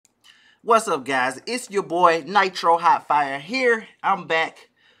What's up, guys? It's your boy Nitro Hot Fire here. I'm back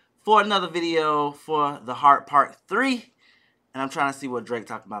for another video for the Heart Part 3. And I'm trying to see what Drake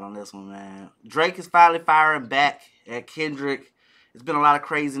talked about on this one, man. Drake is finally firing back at Kendrick. It's been a lot of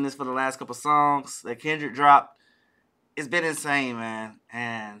craziness for the last couple songs that Kendrick dropped. It's been insane, man.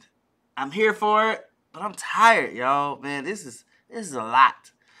 And I'm here for it, but I'm tired, y'all. Man, this is a lot.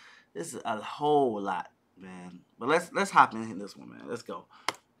 This is a whole lot, man. But let's hop in this one, man. Let's go.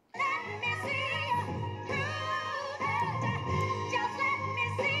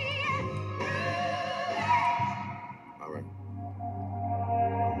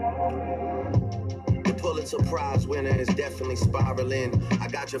 Pulitzer Prize winner is definitely spiraling. I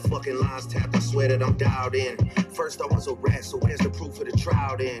got your fucking lines tapped, I swear that I'm dialed in. First I was a rat, so where's the proof of the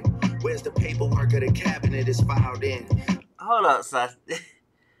trial then? Where's the paperwork of the cabinet is filed in? Hold up, son.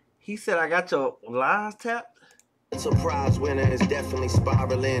 He said I got your lines tapped? Pulitzer Prize winner is definitely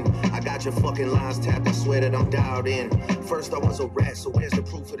spiraling. I got your fucking lines tapped, I swear that I'm dialed in. First I was a rat, so where's the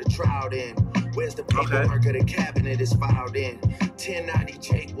proof of the trial then? Where's the paperwork of the cabinet is filed in? 1090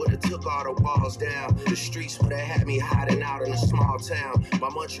 Jake would've took all the walls down. The streets would've had me hiding out in a small town. My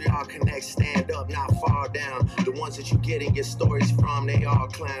Montreal connects stand up, not fall down. The ones that you getting your stories from, they all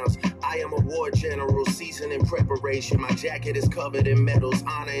clowns. I am a war general, seasoned in preparation. My jacket is covered in medals,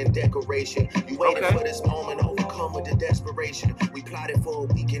 honor and decoration. You waited for this moment, overcome with the desperation. We plotted for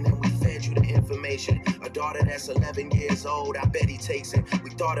a weekend and we fed you the information. A daughter that's 11 years old, I bet he takes it.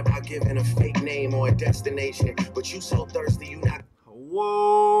 We thought about giving a fake name or a destination, but you so thirsty, you not.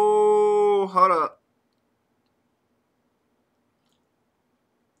 Whoa, hold up.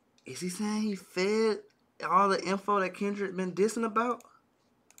 Is he saying he fed all the info that Kendrick been dissing about?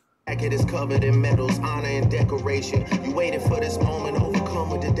 Jacket is covered in medals, honor and decoration. You waited for this moment, overcome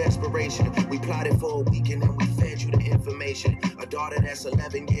with the desperation. We plotted for a weekend and we fed you the information. A daughter that's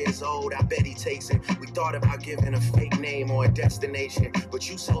 11 years old, I bet he takes it. We thought about giving a fake name or a destination, but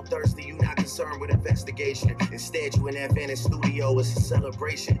you so thirsty, you not concerned with investigation. Instead, you in that Venice studio, it's a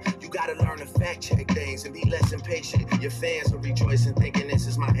celebration. You gotta learn to fact check things and be less impatient. Your fans are rejoicing, thinking this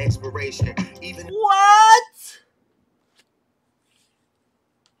is my expiration. Even what?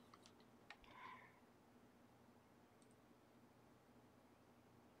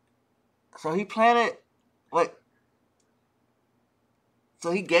 So he planted, like,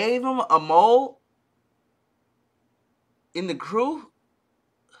 so he gave him a mole in the crew?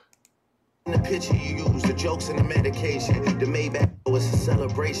 In the picture you use, the jokes and the medication, the Maybach was a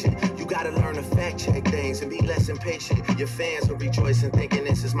celebration. You gotta learn to fact check things and be less impatient. Your fans are rejoicing, thinking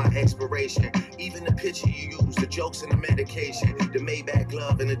this is my expiration. Even the picture you use, the jokes and the medication, the Maybach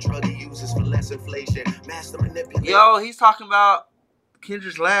glove and the drug he uses for less inflation. Master manipulation. Yo, he's talking about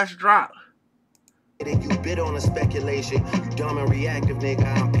Kendrick's last drop. You bid on a speculation. You dumb and reactive, nigga.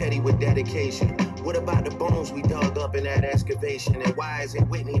 I'm petty with dedication. What about the bones we dug up in that excavation? And why isn't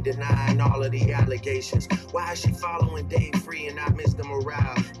Whitney denying all of the allegations? Why is she following Dave free and not Mr.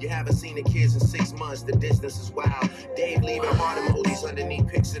 Morale? You haven't seen the kids in 6 months. The distance is wild. Dave leaving heart emojis underneath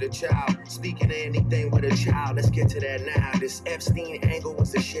pics of the child. Speaking of anything with a child, let's get to that now. This Epstein angle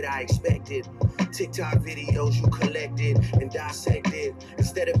was the shit I expected. TikTok videos you collected and dissected.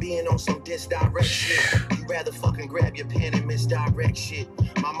 Instead of being on some disdirect shit, you rather fucking grab your pen and misdirect shit.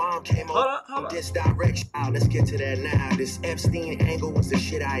 My mom came up and disdirect. Let's get to that now. This Epstein angle was the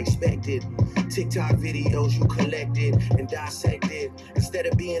shit I expected. TikTok videos you collected and dissected. Instead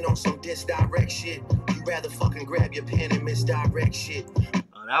of being on some disdirect shit, you rather fucking grab your pen and misdirect shit.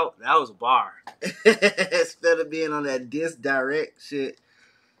 Oh, that was a bar. Instead of being on that disdirect shit,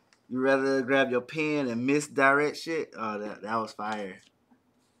 you rather grab your pen and misdirect shit? Oh, that was fire.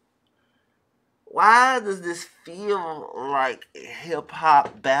 Why does this feel like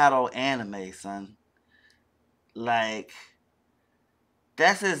hip-hop battle anime, son? Like,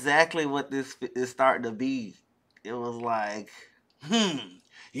 that's exactly what this is starting to be. It was like,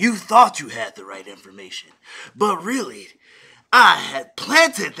 you thought you had the right information, but really, I had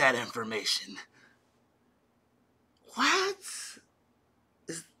planted that information. What?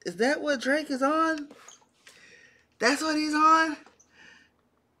 Is that what Drake is on? That's what he's on?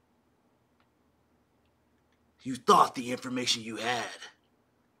 You thought the information you had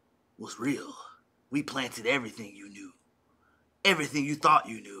was real. We planted everything you knew. Everything you thought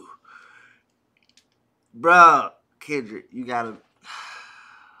you knew. Bro, Kendrick, you gotta...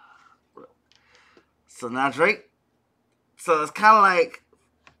 So now Drake... So it's kind of like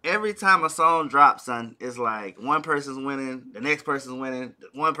every time a song drops, son, it's like one person's winning, the next person's winning,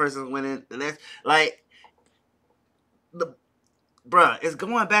 one person's winning, the next... Like, bruh, it's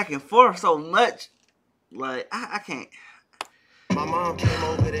going back and forth so much. Like, I can't... My mom came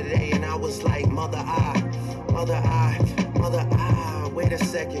over today and I mother, wait a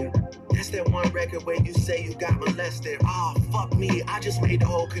second. That's that one record where you say you got molested. Ah, fuck me, I just made the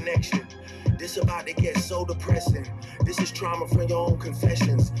whole connection. This about to get so depressing. This is trauma from your own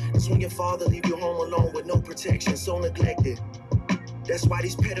confessions. It's when your father leave you home alone with no protection, so neglected. That's why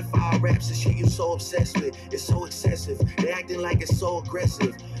these pedophile raps and shit you so obsessed with. It's so excessive. They acting like it's so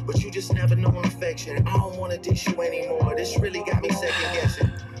aggressive. But you just never know an affection. I don't wanna dish you anymore. This really got me second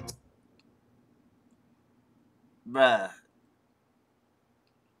guessing. Bruh.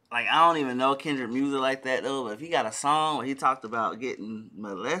 Like, I don't even know Kendrick music like that, though. But if he got a song where he talked about getting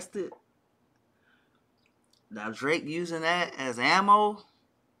molested, now Drake using that as ammo,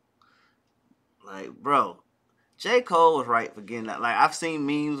 like, bro, J. Cole was right for getting out. Like, I've seen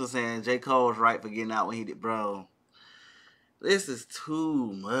memes saying J. Cole was right for getting out when he did, bro. This is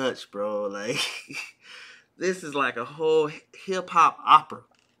too much, bro. Like, this is like a whole hip-hop opera.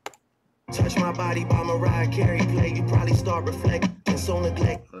 Touch My Body by Mariah Carey play, you probably start reflecting. So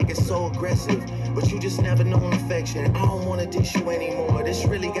neglect, it's so aggressive. But you just never know an affection. I don't wanna dish you anymore. This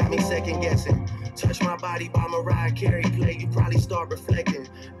really got me second guessing. Touch My Body by Mariah Carey play, you probably start reflecting.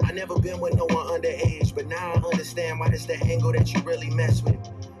 I never been with no one underage, but now I understand why that's the angle that you really mess with.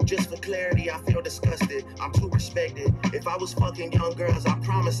 Just for clarity, I feel disgusted. I'm too respected. If I was fucking young girls, I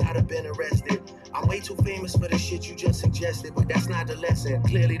promise I'd have been arrested. I'm way too famous for the shit you just suggested, but that's not the lesson.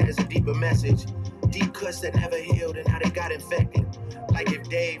 Clearly there's a deeper message. Deep cuts that never healed and how they got infected. Like if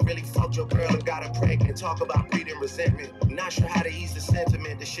Dave really fucked your girl and got her pregnant. Talk about breeding resentment. I'm not sure how to ease the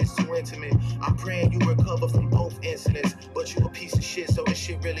sentiment. The shit's too intimate. I'm praying you recover from both incidents. But you a piece of shit, so this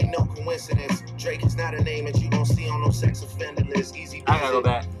shit really no coincidence. Drake is not a name that you gon' see on no sex offender list. Easy. I gotta go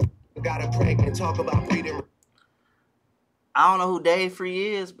back. Got her pregnant. Talk about breeding. I don't know who Dave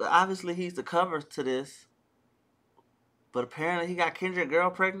Free is, but obviously he's the cover to this. But apparently he got Kendrick girl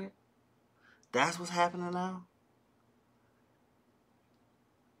pregnant. That's what's happening now.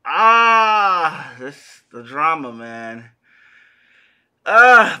 This the drama, man.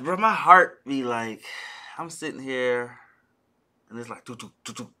 Bro, my heart be like, I'm sitting here, and it's like,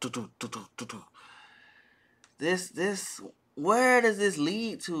 This, where does this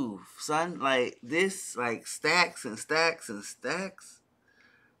lead to, son? Like, this, like, stacks and stacks and stacks?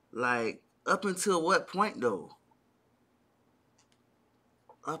 Like, up until what point, though?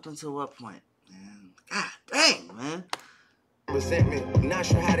 Up until what point, man? God dang, man. Resentment. I'm not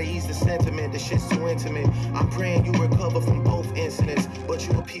sure how to ease the sentiment. The shit's too intimate. I'm praying you recover from both incidents. But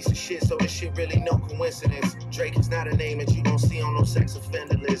you a piece of shit, so this shit really no coincidence. Drake is not a name that you gon' see on no sex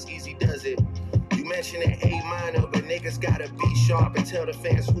offender list. Easy does it. You mentioned an A minor, but niggas gotta be sharp and tell the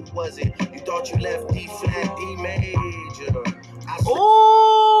fans who was it. You thought you left D flat, D major.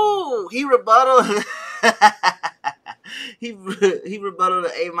 Oh, he rebutted. he rebutted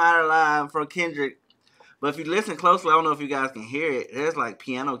the A minor line from Kendrick. But if you listen closely, I don't know if you guys can hear it. There's like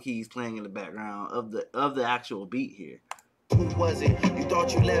piano keys playing in the background of the actual beat here. Who was it? You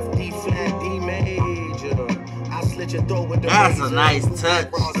thought you left D flat, D major. I slit your throat with the That's razor. A nice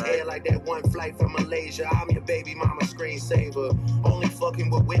touch. Hair like that one flight from Malaysia. I'm your baby mama screensaver. Only fucking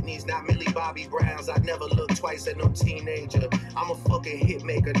with Whitney's, not Millie Bobby Browns. I never look twice at no teenager. I'm a fucking hit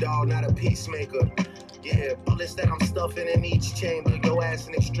maker, dog, not a peacemaker. Yeah, bullets that I'm stuffing in each chamber. Your ass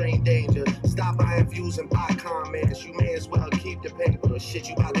in extreme danger. Stop buying views and buy comments. You may as well keep the paper. Shit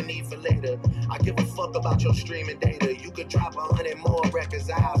you about to need for later. I give a fuck about your streaming data. You could drop 100 more records.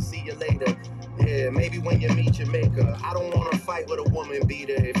 I'll see you later. Yeah, maybe when you meet your maker. I don't wanna fight with a woman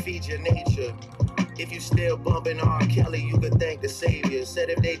beater. It feeds your nature. If you still bumping R. Kelly, you could thank the savior. Said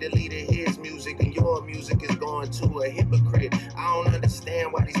if they deleted his music and your music is going to a hypocrite. I don't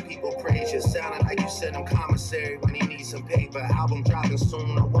understand why these people praise you. Sounding like you sent him commissary when he needs some paper. Album dropping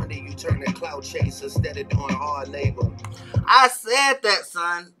soon. No wonder you turn to clout chaser instead of doing hard labor. I said that,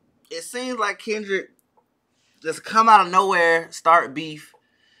 son. It seems like Kendrick just come out of nowhere, start beef,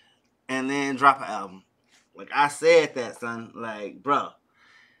 and then drop an album. Like, I said that, son. Like, bro.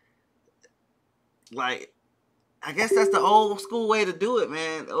 Like, I guess that's the old school way to do it,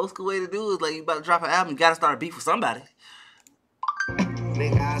 man. The old school way to do it is, like, you about to drop an album, you gotta start a beef with somebody.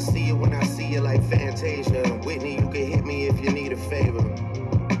 Nigga, I see you when I see you like Fantasia. Whitney, you can hit me if you need a favor.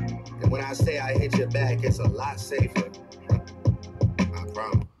 And when I say I hit your back, it's a lot safer. I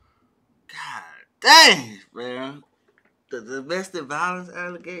promise. God dang, man. The domestic violence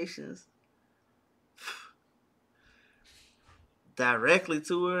allegations. Directly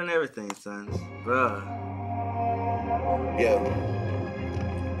to her and everything, son. Bruh. Yeah.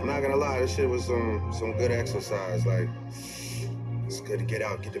 I'm not gonna lie, this shit was some good exercise. Like, it's good to get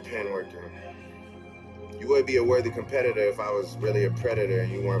out, get the pen working. You would be a worthy competitor if I was really a predator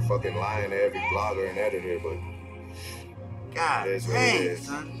and you weren't fucking lying to every blogger and editor, but God it is what it dang, is.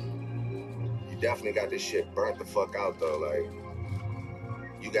 son. You definitely got this shit burnt the fuck out though. Like,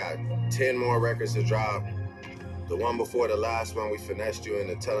 you got 10 more records to drop. The one before the last one, we finessed you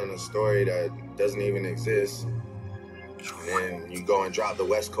into telling a story that doesn't even exist. And then you go and drop the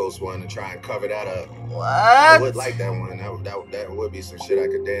West Coast one and try and cover that up. What? I would like that one. That would be some shit I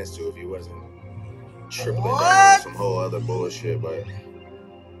could dance to if you wasn't tripling down on some whole other bullshit. But,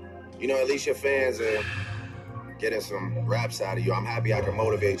 you know, at least your fans are getting some raps out of you. I'm happy I can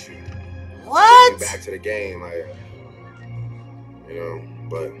motivate you. What? Get you back to the game, like, you know,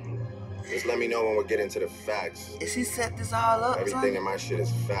 but just let me know when we're getting to the facts. Is he set this all up, Everything son? in my shit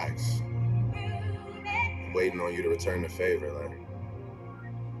is facts. I'm waiting on you to return the favor, like.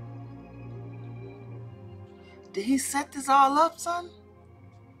 Did he set this all up, son?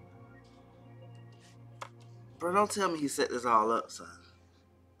 Bro, don't tell me he set this all up, son.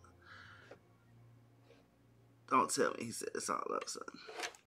 Don't tell me he set this all up, son.